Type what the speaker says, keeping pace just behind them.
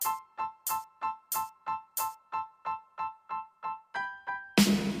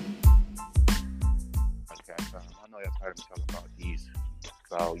heard him talking about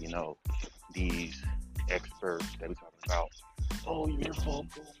these experts that we talking about. Oh, your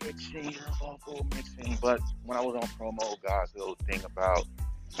vocal mixing. But when I was on promo, guys, the little thing about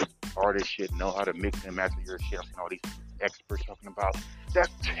artists should know how to mix and master your shit. I'm seeing all these experts talking about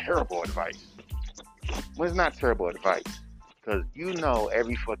that's terrible advice. Well, it's not terrible advice because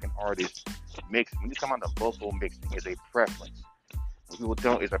every fucking artist mix. When you come on the vocal mixing, is a preference. What people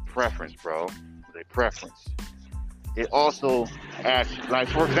don't is a preference, bro. It's a preference. It also asks, like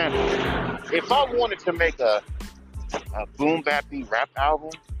for example, if I wanted to make a boom bappy rap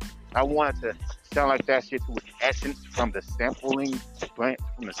album, I wanted to sound like that shit to its essence from the sampling, from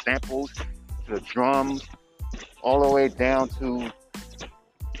the samples to the drums, all the way down to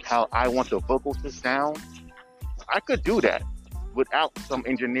how I want the vocals to sound. I could do that without some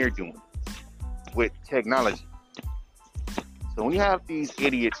engineer doing it, with technology. So when you have these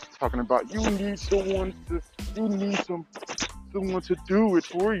idiots talking about you need someone to do it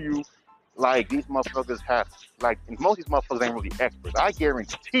for you, like these motherfuckers have, like most of these motherfuckers ain't really experts. I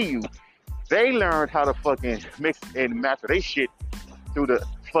guarantee you, they learned how to fucking mix and master they shit through the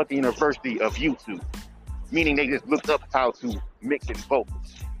fucking University of YouTube. Meaning they just looked up how to mix in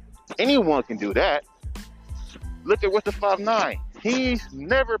vocals. Anyone can do that. Look at What's the 5'9". He's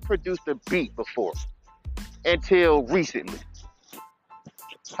never produced a beat before until recently.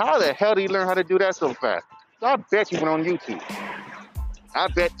 How the hell did he learn how to do that so fast? I bet he went on YouTube. I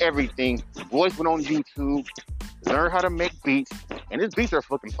bet everything. Boys went on YouTube, learned how to make beats, and his beats are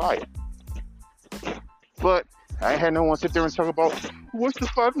fucking fire. But I had no one sit there and talk about What's the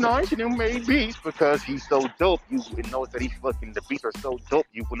 5'9" and him made beats because he's so dope. You would know that the beats are so dope.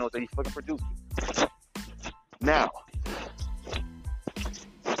 You would know that he fucking produced it. Now,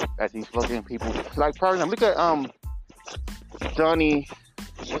 as these fucking people, like for example, look at Donnie.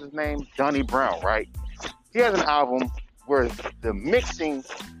 What's his name? Donnie Brown, right? He has an album where the mixing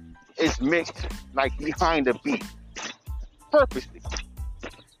is mixed like behind the beat, purposely.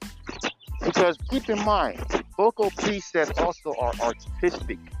 Because keep in mind, vocal presets also are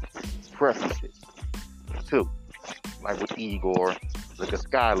artistic preferences too. Like with Igor, like a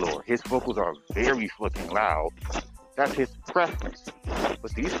Skylord, his vocals are very fucking loud. That's his preference.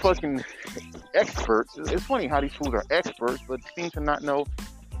 But these fucking experts, it's funny how these fools are experts, but seem to not know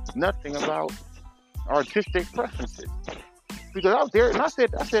nothing about artistic preferences. Because out there, and I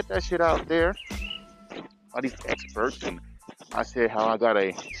said that shit out there, all these experts, and I said how I got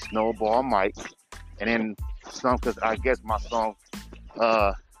a snowball mic, and then some, because I guess my song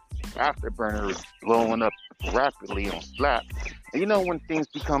Afterburner is blowing up rapidly on Slap. And when things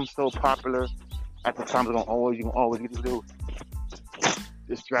become so popular, at the time you can always get to do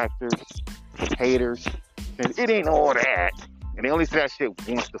distractors, haters, and it ain't all that. And they only say that shit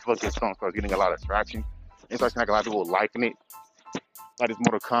once the fucking song starts getting a lot of traction. It starts like a lot of people liking it. Like this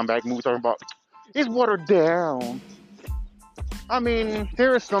Mortal Kombat movie talking about, it's watered down. I mean,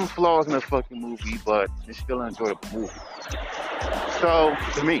 there are some flaws in the fucking movie, but it's still an enjoyable movie. So,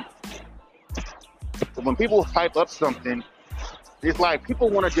 to me, when people hype up something, it's like people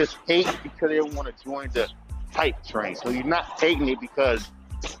want to just hate because they want to join the hype train. So you're not hating it because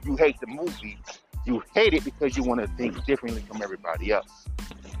you hate the movie. You hate it because you want to think differently from everybody else.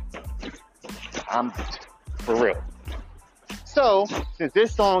 I'm for real. So, since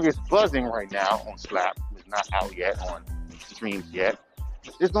this song is buzzing right now on Slap, it's not out yet on streams yet,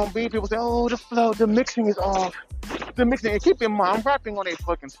 there's going to be people saying, oh, the flow, the mixing is off. The mixing, and keep in mind, I'm rapping on a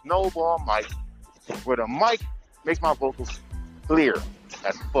fucking snowball mic where the mic makes my vocals clear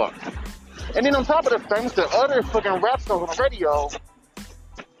as fuck. And then on top of the things, the other fucking rap songs on the radio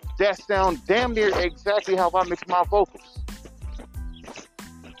that sound damn near exactly how I mix my vocals.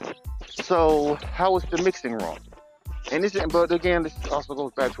 So how is the mixing wrong? And but again, this also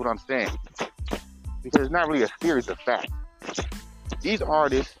goes back to what I'm saying, because it's not really a theory, it's a fact. These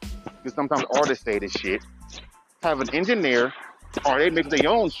artists, because sometimes artists say this shit, have an engineer, or they mix their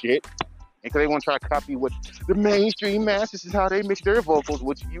own shit, and because they want to try to copy what the mainstream masses is how they mix their vocals,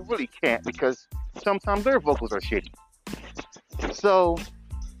 which you really can't, because sometimes their vocals are shitty. So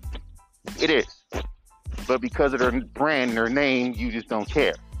it is. But because of their brand and their name, you just don't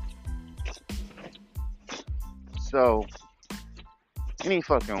care. So, any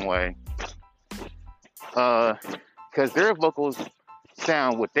fucking way. Because their vocals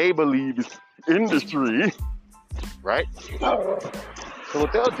sound what they believe is industry, right? So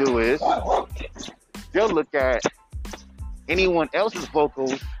what they'll do is, they'll look at anyone else's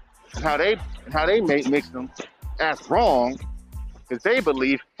vocals and how they mix them as wrong, because they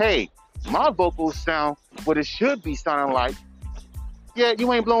believe, hey, my vocals sound what it should be sounding like, yet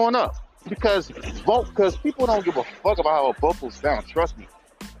you ain't blowing up. because people don't give a fuck about how a vocal sound. Trust me.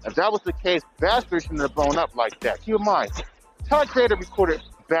 If that was the case, Bastard shouldn't have blown up like that. Keep in mind, Tyler Creator recorded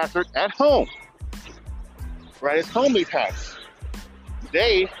Bastard at home, right? His homie's house.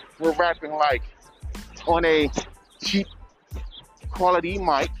 They were rapping like on a cheap quality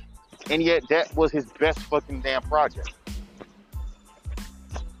mic, and yet that was his best fucking damn project.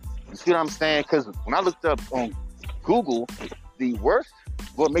 You see what I'm saying? Because when I looked up on Google, the worst,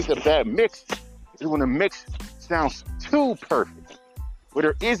 what makes a bad mix is when the mix sounds too perfect, where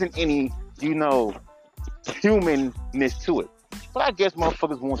there isn't any, humanness to it. But I guess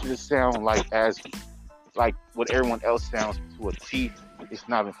motherfuckers want you to sound like what everyone else sounds to a T. It's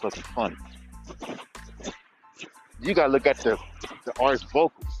not even fucking funny. You gotta look at the artist's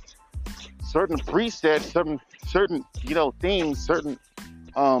vocals. Certain presets, certain themes, certain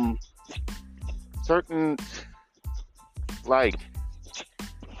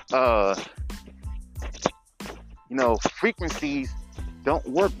frequencies don't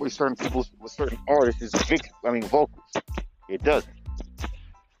work with certain artists' vocals. It doesn't.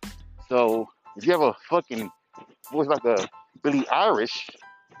 So if you have a fucking voice like a Billie Eilish,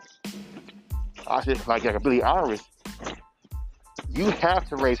 like a Billie Eilish, you have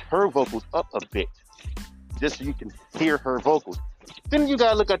to raise her vocals up a bit just so you can hear her vocals. Then you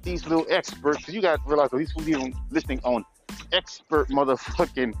gotta look at these little experts, because you gotta realize that these people are listening on expert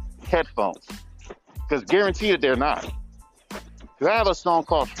motherfucking headphones. Because guaranteed that they're not. Because I have a song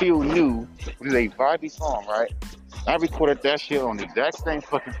called Feel New, which is a vibey song, right? I recorded that shit on the exact same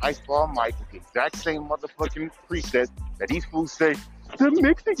fucking Iceball mic with the exact same motherfucking presets that these fools say, the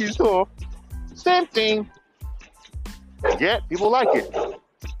mixing is off. Same thing. Yeah, people like it.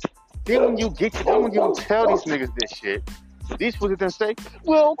 Then when you tell these niggas this shit, these fools then say,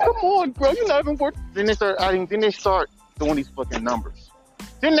 well, come on, bro, you're not even worth. Then they start doing these fucking numbers.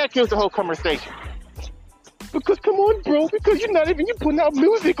 Then that kills the whole conversation. Because come on, bro, because you're putting out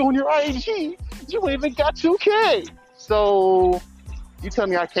music on your IG. You ain't even got 2K. So you tell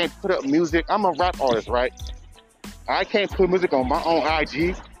me I can't put up music. I'm a rap artist, right? I can't put music on my own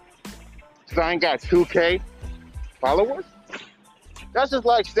IG because I ain't got 2K followers. That's just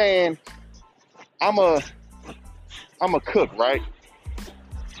like saying I'm a cook, right?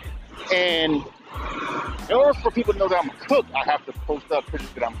 And in order for people to know that I'm a cook, I have to post up pictures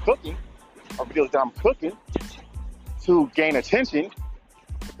that I'm cooking or videos that I'm cooking to gain attention.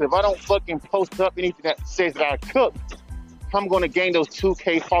 So if I don't fucking post up anything that says that I cook, I'm going to gain those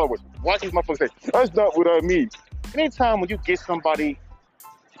 2K followers. Watch these motherfuckers say, that's not what I mean. Anytime when you get somebody,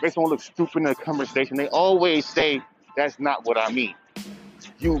 make someone look stupid in a conversation, they always say, that's not what I mean.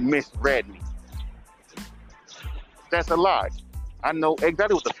 You misread me. That's a lie. I know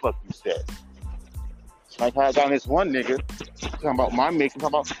exactly what the fuck you said. Like how I got this one nigga talking about my mix and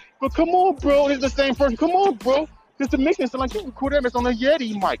talking about, but come on, bro, it's the same person. Come on, bro. It's the mixing sound like you record that mix on a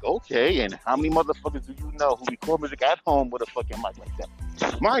Yeti mic. Okay, and how many motherfuckers do you know who record music at home with a fucking mic like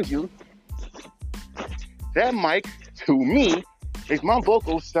that? Mind you, that mic, to me, makes my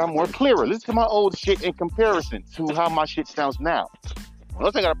vocals sound more clearer. Listen to my old shit in comparison to how my shit sounds now.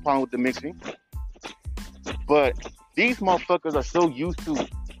 Well, I got a problem with the mixing, but these motherfuckers are so used to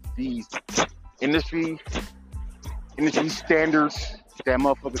these industry standards that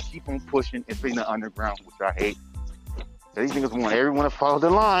motherfuckers keep on pushing, especially in the underground, which I hate. These niggas want everyone to follow the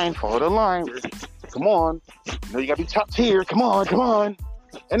line. Come on. You gotta be top tier. Come on.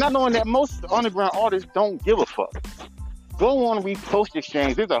 And not knowing that most underground artists don't give a fuck. Go on Repost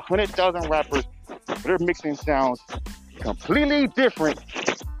Exchange. There's 100,000 rappers. Their mixing sounds completely different.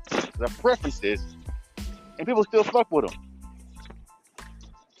 The preferences. And people still fuck with them.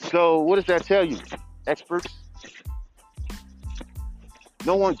 So what does that tell you? Experts?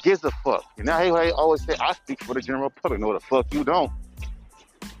 No one gives a fuck. And now I always say, I speak for the general public. No, the fuck you don't.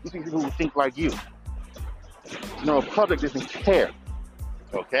 You see people who think like you. The general public doesn't care.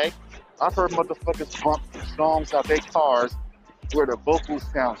 Okay? I've heard motherfuckers bump songs out their cars where the vocals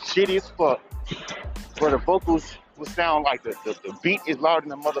sound shitty as fuck. Where the vocals will sound like the beat is louder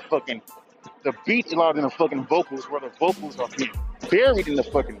than the beat is louder than the fucking vocals, where the vocals are being buried in the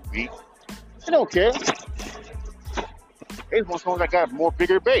fucking beat. They don't care. They just want songs that got more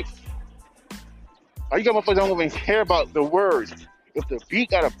bigger bass. You got motherfuckers don't even care about the words. If the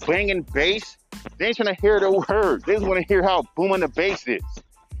beat got a banging bass, they ain't trying to hear the words. They just want to hear how booming the bass is.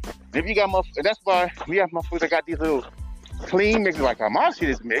 And if you got motherfuckers, that's why we have motherfuckers that got these little clean mixes like how my shit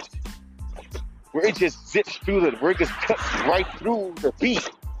is mixed, where it just zips through where it just cuts right through the beat.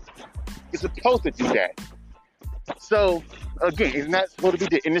 It's supposed to do that. So, again, isn't that supposed to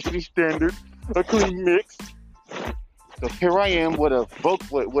be the industry standard? A clean mix? So here I am with a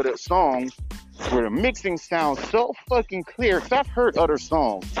with a song where the mixing sounds so fucking clear. Cause I've heard other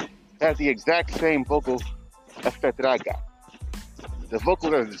songs that have the exact same vocal effect that I got. The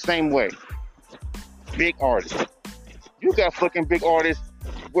vocals are the same way. Big artists. You got fucking big artists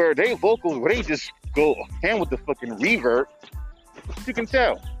where they vocals where they just go hand with the fucking reverb. You can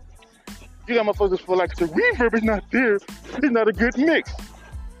tell. You got motherfuckers feel like the reverb is not there. It's not a good mix.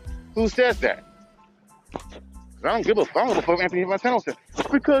 Who says that? I don't give a fuck what Anthony Montano said.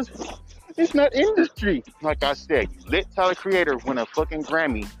 Because it's not industry. Like I said, lit Tyler Creator win a fucking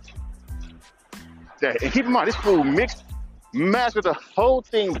Grammy. And keep in mind, this fool mastered the whole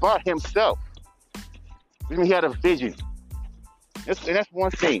thing by himself. I mean, he had a vision. And that's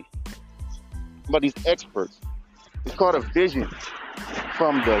one thing about these experts. It's called a vision.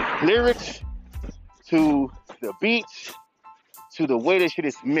 From the lyrics to the beats to the way that shit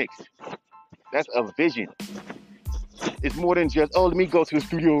is mixed. That's a vision. It's more than just, oh, let me go to the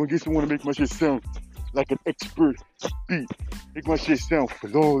studio and get someone to make my shit sound like an expert beat. Make my shit sound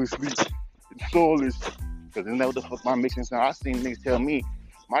flawlessly and flawless. Because isn't that what the fuck my mixing sound? I've seen niggas tell me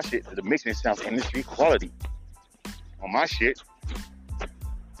my shit, the mixing sounds industry quality on my shit.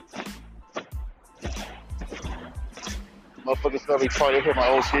 Motherfuckers probably try to hear my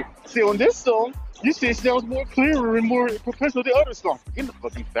old shit. See, on this song, you see it sounds more clearer and more professional than other songs. Get the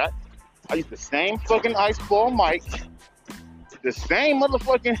fucking fact. I use the same fucking ice ball mic, the same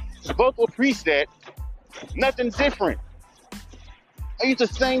motherfucking vocal preset, nothing different. I use the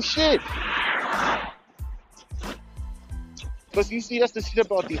same shit. But you see, that's the shit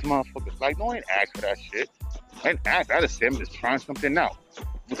about these motherfuckers. Like, no one ain't asked for that shit. I didn't ask. I just said I'm just trying something out.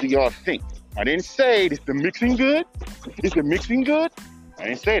 What do y'all think? I didn't say, is the mixing good? Is the mixing good? I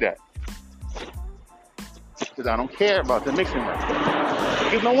didn't say that. Because I don't care about the mixing like that.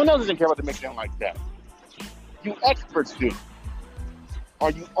 Because no one else doesn't care about the mixing like that. You experts do.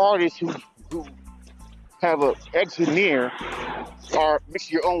 Or you artists who have an engineer or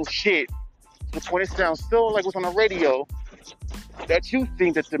mix your own shit to the point it sounds so like what's on the radio that you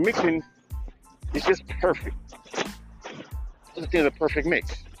think that the mixing is just perfect. It's a perfect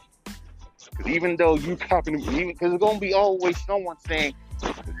mix. Because even though you copy, because there's going to be always someone saying,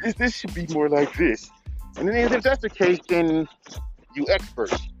 this should be more like this. And then if that's the case, then you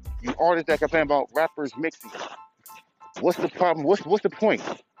experts, you artists that complain about rappers mixing. What's the problem? What's the point?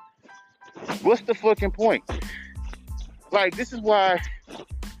 What's the fucking point? Like, this is why,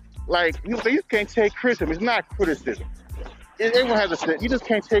 like, people say you can't take criticism. It's not criticism. Everyone has you just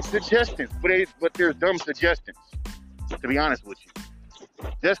can't take suggestions, but they're dumb suggestions, to be honest with you.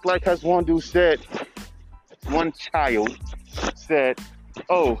 Just like as one dude said, one child said,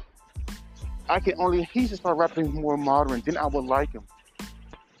 oh, he should start rapping more modern, then I would like him.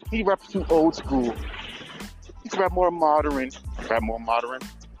 He raps too old school. He should rap more modern.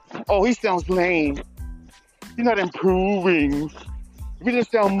 Oh, he sounds lame. He's not improving. If he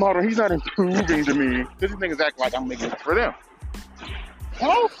just sound modern, he's not improving to me. These niggas act like I'm making it for them.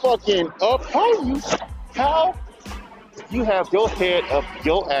 How you have your head up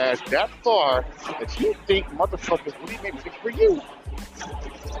your ass that far that you think motherfuckers really make music for you?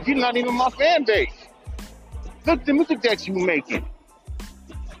 You're not even my fan base. Look at the music that you making.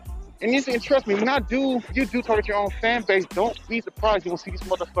 And trust me, when you do target your own fan base, don't be surprised you will see these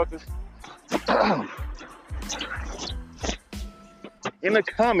motherfuckers in the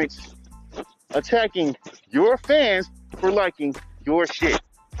comments attacking your fans for liking your shit.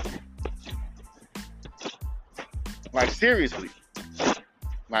 Like, seriously.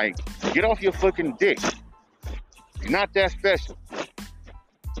 Like, get off your fucking dick. You're not that special.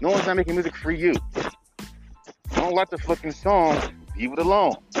 No one's not making music for you. Don't like the fucking song, leave it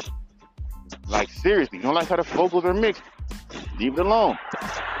alone. Like, seriously, you don't like how the vocals are mixed, leave it alone.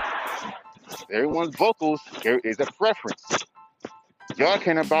 Everyone's vocals, there is a preference. Y'all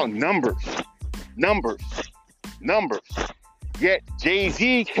care about numbers. Yet,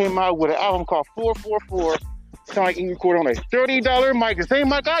 Jay-Z came out with an album called 444, sound like he recorded on a $30 mic, the same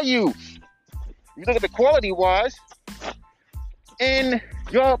mic I use. You look at the quality-wise, and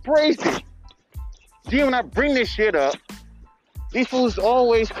y'all praised it. See, when I bring this shit up, these fools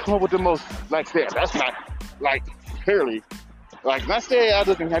always come up with the most, like, that's not, like, clearly, like, not saying I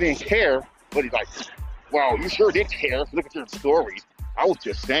didn't care, but he's like, wow, you sure did care. Look at your stories. I was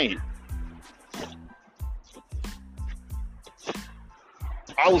just saying.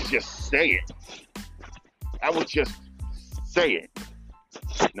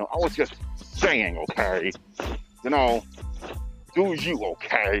 Okay? You know, do you,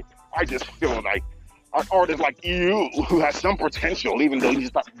 okay? I just feel like An artist like you who has some potential, even though you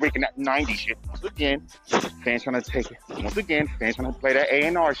just start breaking that 90s shit. Once again, fans trying to take it. Once again, fans trying to play that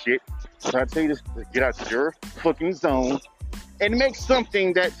A&R shit. Trying to tell you this, to get out your fucking zone and make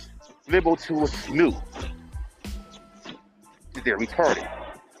something that's liberal to us new. They're retarded.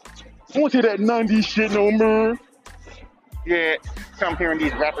 I want to hear that 90s shit no more. Yeah, so I'm hearing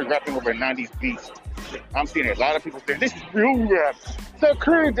these rappers rapping over 90s beats. I'm seeing a lot of people saying, this is real rap. So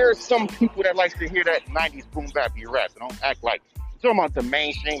clearly there's some people that likes to hear that 90s boom bappy rap. So don't act like talking about the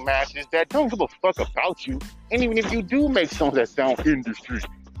mainstream masses that don't give a fuck about you. And even if you do make songs that sound industry,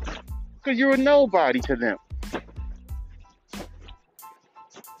 because you're a nobody to them.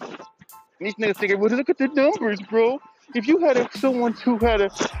 And these niggas thinking, well, look at the numbers, bro. If you had someone who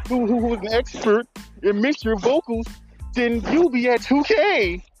was an expert in mixture vocals, then you'll be at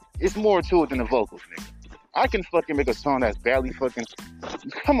 2K. It's more to it than the vocals, nigga. I can fucking make a song that's badly fucking.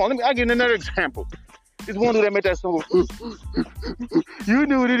 Come on, I'll give you another example. This one dude that made that song. You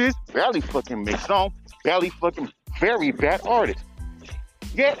knew what it is. Badly fucking mixed song. Badly fucking very bad artist.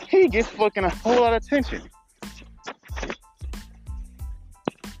 Yet he gets fucking a whole lot of attention.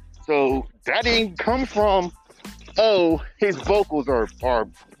 So that didn't come from, oh, his vocals are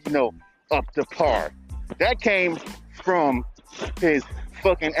up to par. That came from his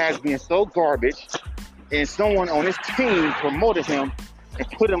fucking ass being so garbage, and someone on his team promoted him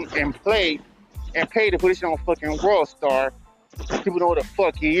and put him and paid to put this on fucking World Star. People know what the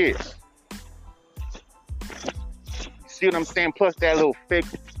fuck he is. See what I'm saying? Plus that little fake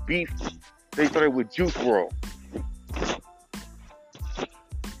beef they started with Juice WRLD.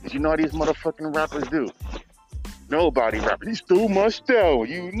 Did you know how these motherfucking rappers do? Nobody rapper. He stole my style.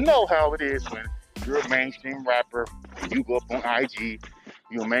 You know how it is when you're a mainstream rapper and you go up on IG,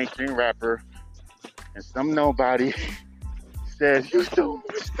 you're a mainstream rapper, and some nobody says, you stole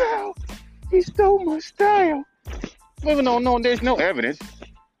my style. He stole my style. Even though no, there's no evidence.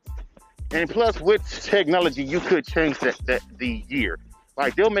 And plus, with technology, you could change the year.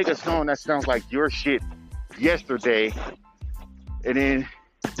 Like, they'll make a song that sounds like your shit yesterday, and then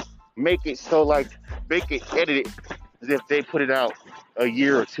make it edit it as if they put it out a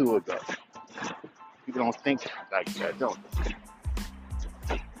year or two ago. People don't think like that, don't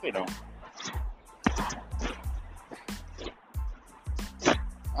they? They don't.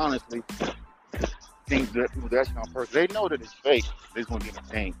 Honestly, things that people that's on purpose, they know that it's fake. They just want to get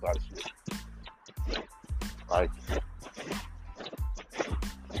entertained by the shit. Like,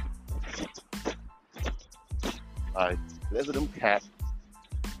 let's let them cap.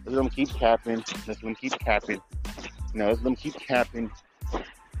 Let's let them keep capping. Let's let them keep capping. Let's let them keep capping.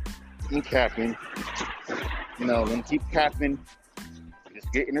 Keep capping. Let them keep capping.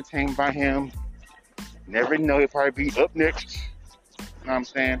 Just get entertained by him. Never know, he'll probably be up next. You know what I'm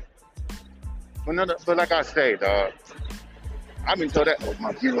saying? But like I say, dog, I've been told that, oh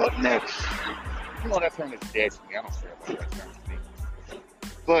my, you're up next. You know that term is dead to me. I don't care about that term to me.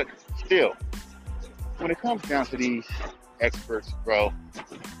 But still, when it comes down to these experts, bro,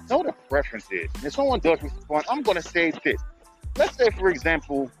 know what the preference is. And if someone does respond, I'm going to say this. Let's say, for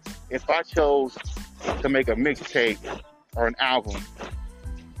example, if I chose to make a mixtape or an album,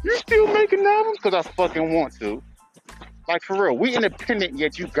 you still making albums? Because I fucking want to. Like, for real, we independent,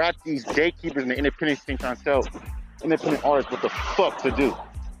 yet you got these gatekeepers in the independent scene trying to tell independent artists what the fuck to do.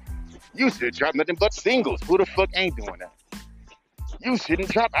 You should drop nothing but singles. Who the fuck ain't doing that? You shouldn't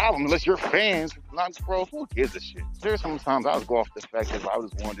drop albums unless you're fans. Like, bro, who gives a shit? There's sometimes I would go off the fact that if I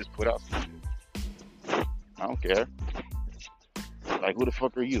was one, just put out some shit. I don't care. Like, who the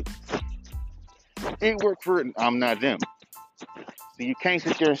fuck are you? Ain't work for it, I'm not them. So you can't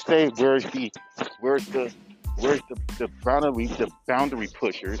sit there and say where's the boundary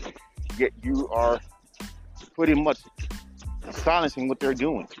pushers, yet you are pretty much silencing what they're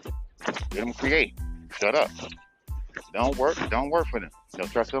doing. Let them create. Shut up. Don't work for them. They'll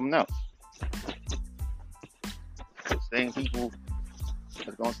try something else. The same people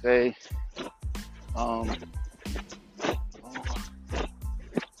are gonna say,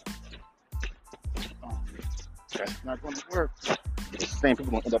 that's not gonna work. The same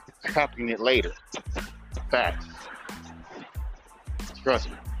people gonna end up copying it later. Facts. Trust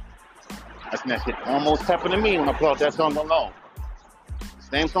me. That's that shit almost happened to me when I put out that song alone. The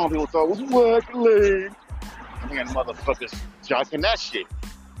same song people thought was whack lame. I think motherfuckers jocking that shit.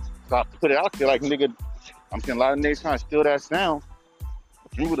 So I put it out there like, nigga, I'm seeing a lot of niggas trying to steal that sound.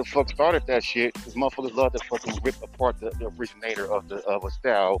 You who the fuck started that shit, because motherfuckers love to fucking rip apart the originator of a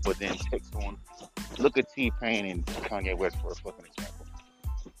style, but then take someone. Look at T-Pain and Kanye West for a fucking example.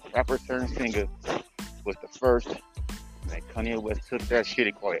 Rapper turned singer was the first, and Kanye West took that shit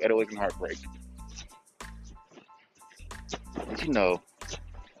and called it 808s and Heartbreak. But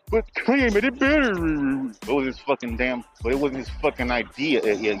but Kanye made it better. It was his fucking damn, but it wasn't his fucking idea.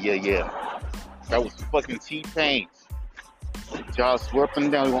 Yeah. That was fucking T-Pain's. Y'all swear up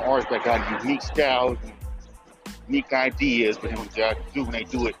and down, we want artists that got unique styles and unique ideas, but then when y'all do, when they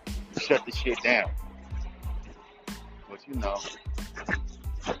do it, shut the shit down. But what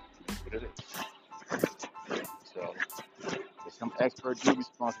it is. So, if some expert do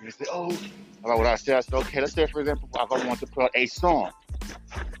respond to me and say, oh, about what I said, I said, okay, let's say, for example, if I want to put out a song,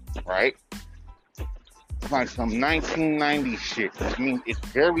 right? It's like some 1990 shit, which means it's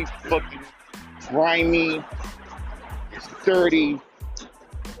very fucking grimy, it's dirty,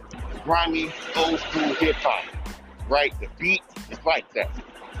 grimy, old school hip hop, right? The beat is like that.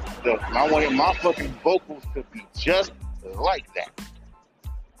 I wanted my fucking vocals to be just like that,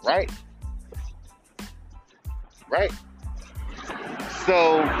 right? Right?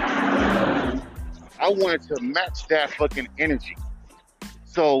 So, I wanted to match that fucking energy.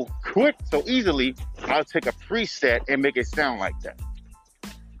 So easily, I'll take a preset and make it sound like that.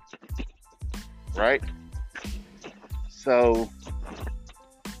 Right? So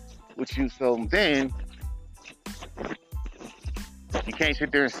then, you can't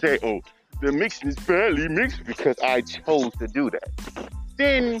sit there and say, oh, the mixing is badly mixed because I chose to do that.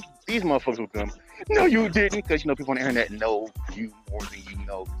 Then these motherfuckers will come, no, you didn't, because people on the internet know you more than you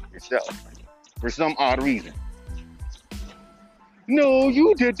know yourself for some odd reason. No,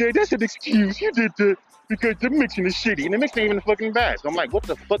 you did that. That's an excuse. You did that because the mixing is shitty, and the mixing ain't even fucking bad. So I'm like, what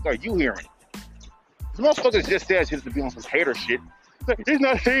the fuck are you hearing? These motherfuckers just said shit to be on some hater shit. It's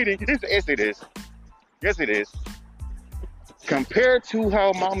not hating. Yes, it is. Yes, it is. Compared to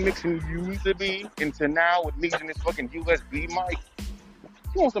how my mixing used to be, into now with me using this fucking USB mic,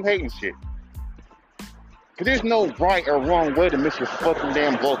 you want some hating shit. Because there's no right or wrong way to mix your fucking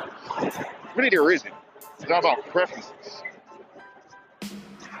damn vocals. Really, there isn't. It's all about preferences.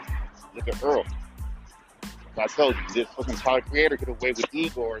 Look at Earl. I told you, this fucking Tyler Creator get away with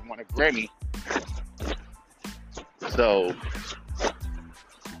Igor and won a Grammy. So,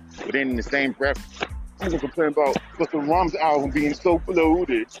 but then in the same breath, people complain about Busta Rhymes album being so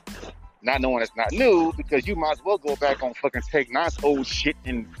bloated. Not knowing it's not new, because you might as well go back on fucking Tech Nine's old shit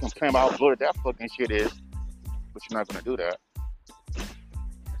and complain about how bloated that fucking shit is. But you're not gonna do that.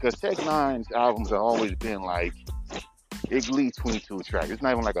 Because Tech Nine's albums have always been like, at least 22 tracks. It's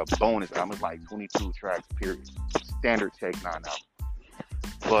not even like a bonus album. It's like 22 tracks, period. Standard Tech Nine album.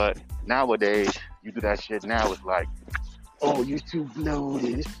 But nowadays, you do that shit now, it's like, oh, you're too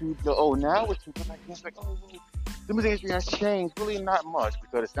bloated. It's too bloated. Oh, now it's too bloated. It's like, oh, the music industry has changed. Really not much,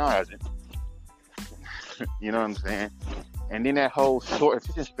 because it still hasn't. You know what I'm saying? And then that whole short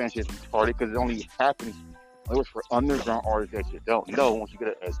attention span shit is retarded, because it only happens for underground artists that you don't know. Once you get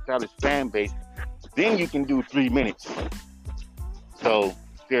an established fan base, then you can do 3 minutes. So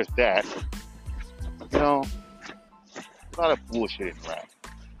there's that. A lot of bullshit in rap.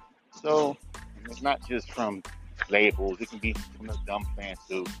 So it's not just from labels. It can be from the dumb fans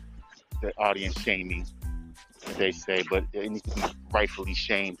too. The audience shaming, as they say, but it needs to be rightfully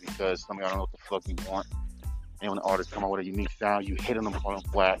shamed, because some of y'all don't know what the fuck you want. And when an artist come out with a unique sound, you hit them on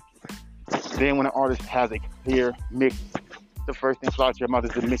flat. Then when an artist has a clear mix, the first thing flies out your mouth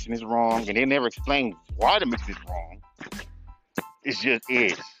is the mixing is wrong, and they never explain why the mixing is wrong. It just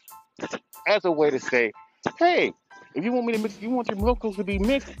is. As a way to say, hey, if you want me to mix, you want your vocals to be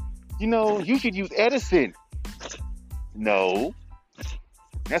mixed, you should use Edison. No.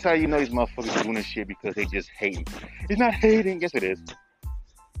 That's how you know these motherfuckers doing this shit, because they just hating. It's not hating. Yes, it is.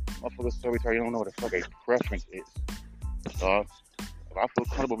 Motherfuckers so retarded, you don't know what the fuck a preference is. If I feel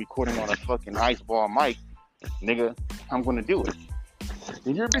comfortable recording on a fucking ice ball mic, nigga, I'm gonna do it.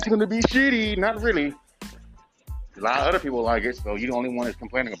 And your bitch is gonna be shitty. Not really. A lot of other people like it, so you're the only one that's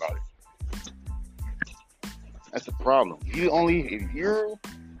complaining about it. That's the problem. If you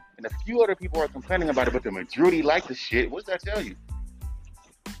and a few other people are complaining about it, but the majority like the shit, what does that tell you?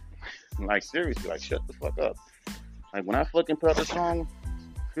 Like, seriously, like, shut the fuck up. Like, when I fucking put out a song,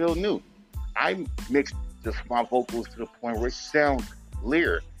 feel new. I mixed my vocals to the point where it sounds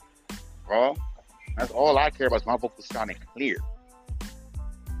clear, bro. That's all I care about, is my vocals sounding clear.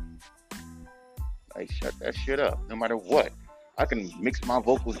 Like, shut that shit up, no matter what. I can mix my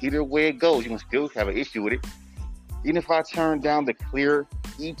vocals either way it goes. You can still have an issue with it. Even if I turn down the clear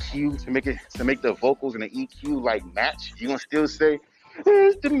EQ to make the vocals and the EQ like match, you gonna still say,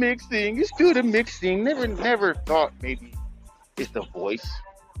 it's the mixing, it's still the mixing. Never thought maybe it's the voice.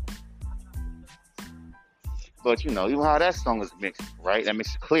 But even how that song is mixed, right? That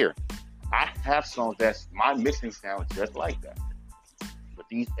makes it clear. I have songs that's my mixing sound just like that. But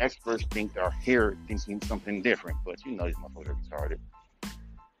these experts think are here thinking something different, but you know these motherfuckers are retarded.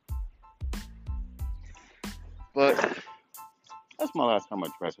 But that's my last time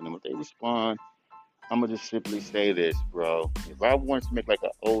addressing them. If they respond, I'm gonna just simply say this, bro. If I wanted to make like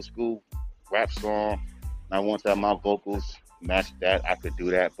an old school rap song, and I want to have my vocals match that, I could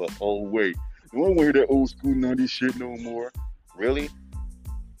do that. But oh wait, I don't want to hear that old school 90s shit no more. Really?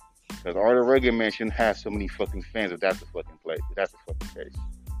 Because Art of Reggae Man shouldn't have so many fucking fans if that's the fucking place. If that's the fucking case.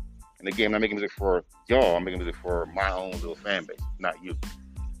 And again, I'm not making music for y'all. I'm making music for my own little fan base, not you.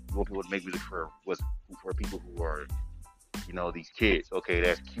 You want people to make music for people who are, you know, these kids. Okay,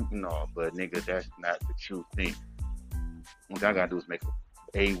 that's cute and all, but nigga, that's not the true thing. What I gotta do is make an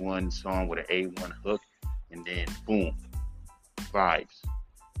A1 song with an A1 hook, and then boom, vibes.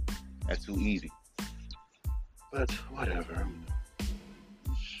 That's too easy. But whatever.